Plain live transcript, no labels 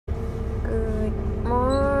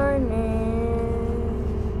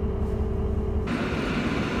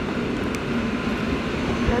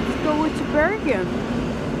chicken.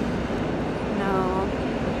 No.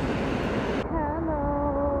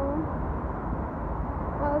 Hello.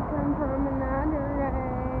 Welcome from another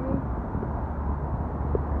day.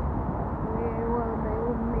 We will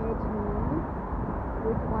meet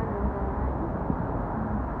with one of my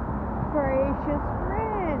precious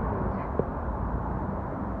friends.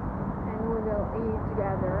 And we will eat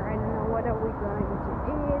together. I don't know what are we going to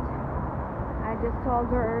eat. I just told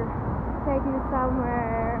her, take me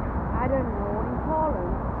somewhere, I don't know, in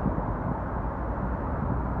Poland.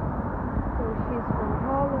 So she's from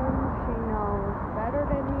Poland, she knows better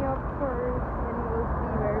than me, of course, and we'll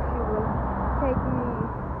see where she will take me.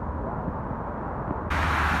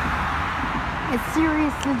 I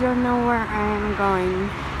seriously don't know where I am going.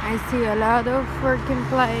 I see a lot of working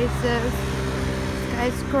places,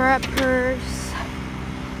 skyscrapers,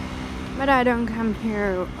 but I don't come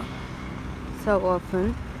here so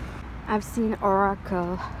often. I've seen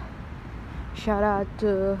Oracle. Shout out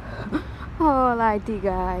to all IT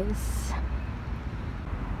guys.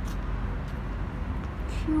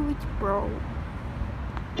 Cute, bro.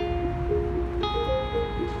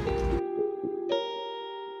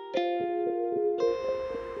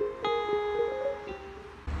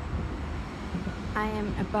 I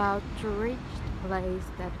am about to reach the place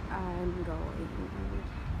that I'm going.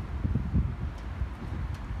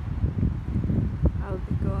 I'll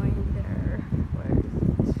be going there. Where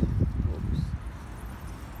is it? Oops.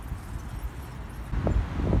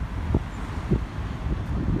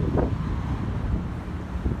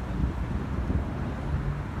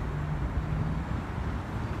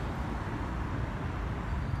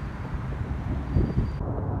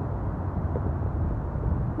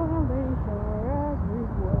 Holidays are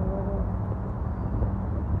everywhere.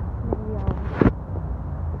 Maybe I'll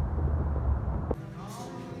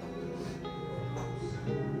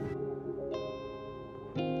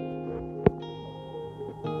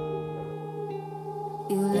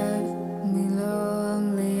You left me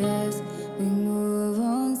lonely as we move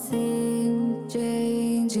on, seem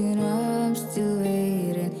changing, I'm still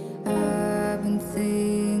waiting. I've been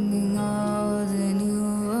singing all the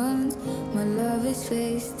new ones. My love is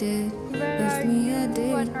wasted, left me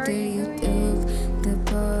addicted. You took the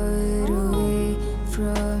part away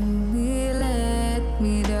from me, let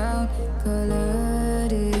me down,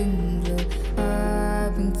 colored in blue.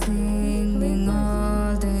 I've been singing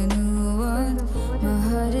all the new ones. My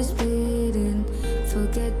heart is bleeding,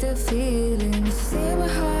 forget the feeling. Say my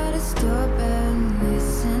heart is stop and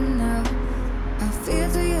listen now. I feel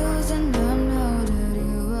to use and I'm now that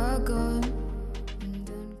you are gone. And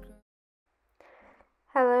then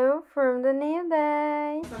Hello from the new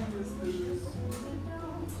day.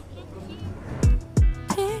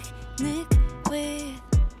 picnic with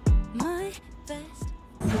my best.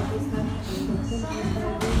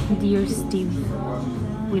 Dear Steve,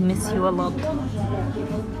 we miss you a lot.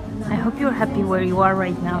 I hope you're happy where you are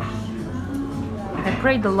right now. I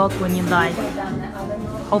prayed a lot when you died.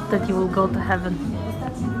 Hope that you will go to heaven.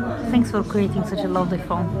 Thanks for creating such a lovely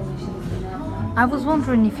phone. I was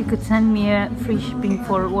wondering if you could send me a free shipping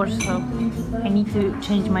for Warsaw. I need to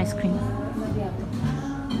change my screen.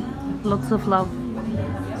 Lots of love,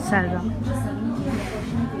 Sarah.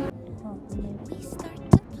 We start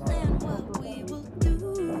to plan what we will do.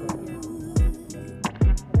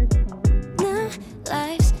 Now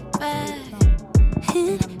life's back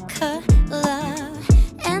in color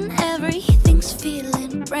and everything's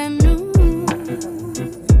feeling brand new.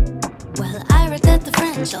 Well, I read that the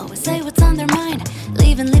French always say what's on their mind,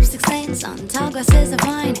 leaving lipstick stains on tall glasses of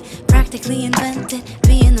wine. Practically invented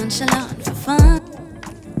being nonchalant for fun.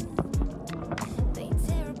 They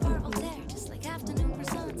tear apart Voltaire just like afternoon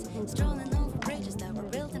croissants, strolling over bridges that were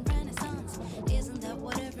built in Renaissance. Isn't that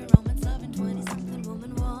what every romance loving 20-something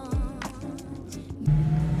woman wants?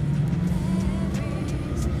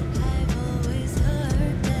 I've always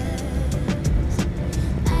heard there's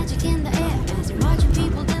magic in the air as you're watching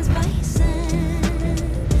people dance by sand.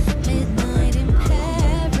 Midnight in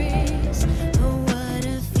Paris, oh what a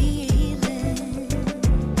feeling.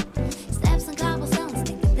 Steps on cobblestones,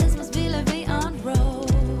 thinking this must be La Vie en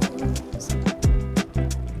Rose.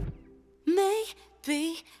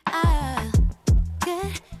 Maybe I'll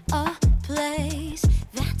get a place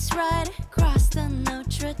that's right across the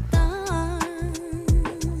Notre Dame.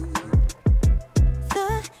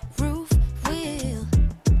 The roof will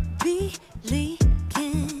be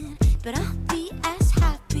leaking, but I'll be as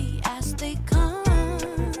happy as they come.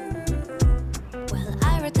 Well,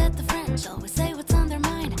 I read that the French always say what's on their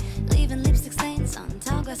mind, leaving lipstick stains on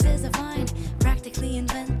tall glasses of wine. Practically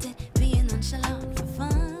invented being nonchalant for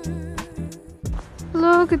fun.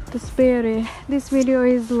 Look at this beauty. This video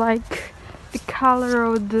is like the color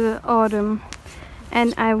of the autumn,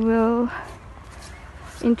 and I will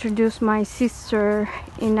introduce my sister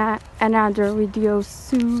in another video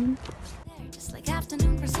soon. Just like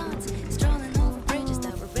afternoon croissants, strolling over bridges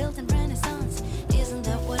that were built in Renaissance. Isn't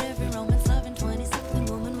that what every Roman's loving 20-something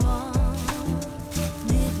woman wants?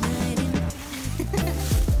 Midnight in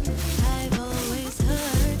I've always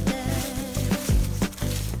heard that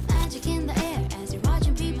magic in the air as you're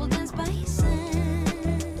watching people dance by sand.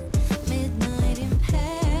 Midnight in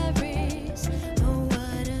Paris, oh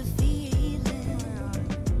what a feeling.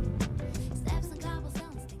 Steps on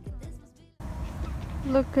cobblestones, thinking this must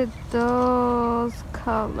be. Look at those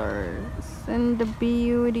colors and the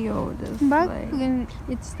beauty of this place.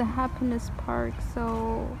 It's the happiness park,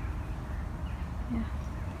 so yeah.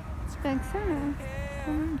 It's back there.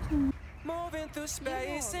 Moving through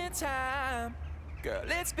space and time, girl,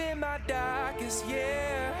 it's been my darkest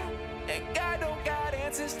year. And God don't got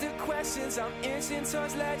answers to questions. I'm inching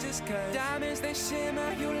towards ledges, cause diamonds they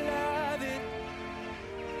shimmer, you love it.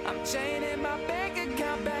 I'm chaining my bank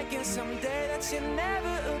account back in someday that you're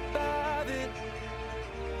never above it.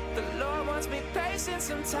 The Lord wants me patient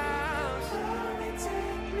sometimes. Glory,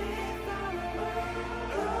 take me far away.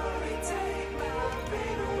 Glory, take my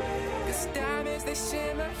pain away. 'Cause diamonds they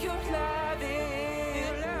shimmer, you love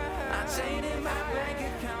it. I'm chaining my bank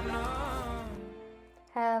account, no.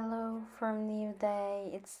 Hello from New Day.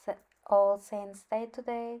 It's All Saints Day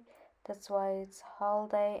today. That's why it's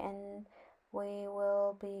holiday, and we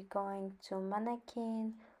will be going to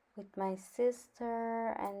Mannequin with my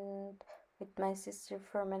sister and with my sister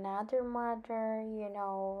from another mother. You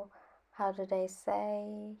know, how do they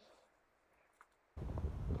say?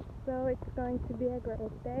 So it's going to be a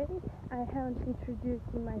great day. I haven't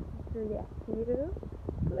introduced my sister yet to you.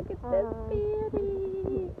 Look at this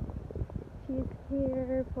beauty. She's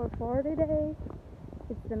here for 40 days.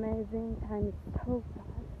 It's amazing. Time is so fast.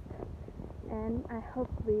 And I hope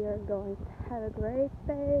we are going to have a great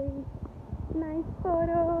day. Nice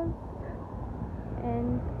photos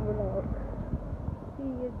and vlog. See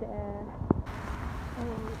you there.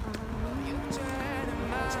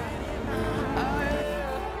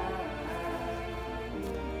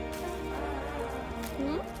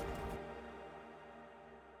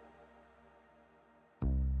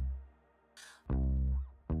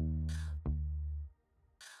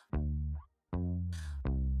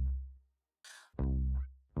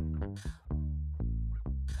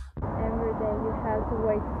 Every day you have to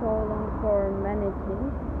wait so long for Mannequin,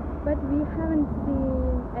 but we haven't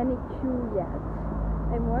seen any queue yet.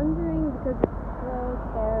 I'm wondering because it's closed,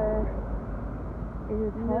 or is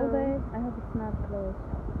it holiday? I hope it's not closed.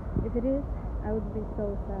 If it is, I would be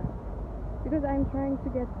so sad. Because I'm trying to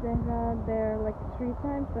get there like 3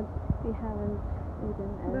 times, but we haven't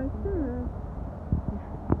eaten anything.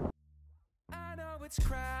 I know it's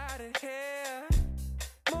crowded here.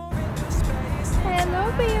 Moving through space.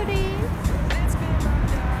 Hello, beauty. It's been my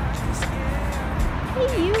darkest year.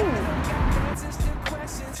 Hey, you. Answers to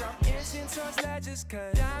questions. I'm inching towards ledges,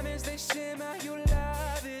 cause diamonds they shimmer, you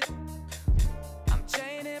love it. I'm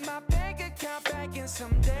chaining my bank account back in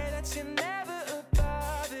someday that you're never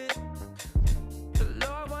above it. The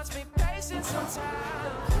Lord wants me patient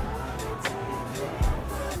sometimes.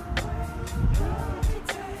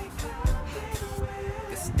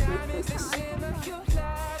 Cause diamonds they shimmer, you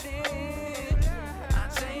love it. I'm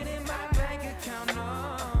chaining my bank account, no.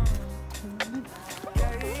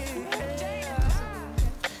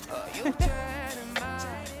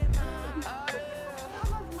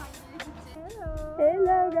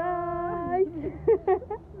 Hello, guys.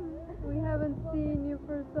 We haven't seen you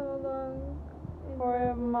for so long. For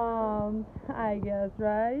a month, I guess,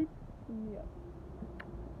 right?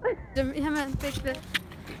 Hemen bekle.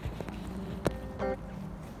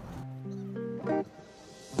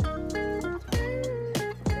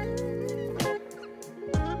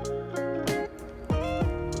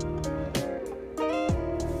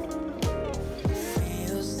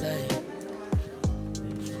 Feels like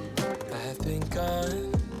I've been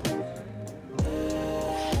gone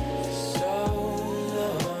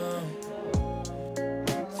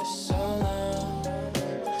for so long,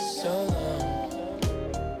 so long.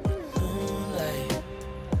 Moonlight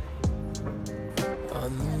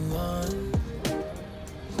on the lawn,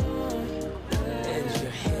 and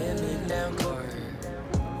your hand-me-down car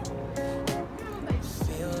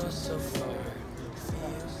feels so far.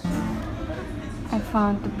 I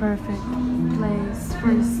found the perfect place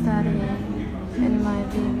for studying in my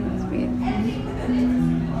living with.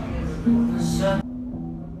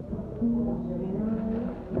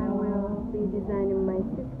 I will be designing my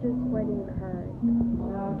sister's wedding card.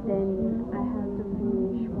 Then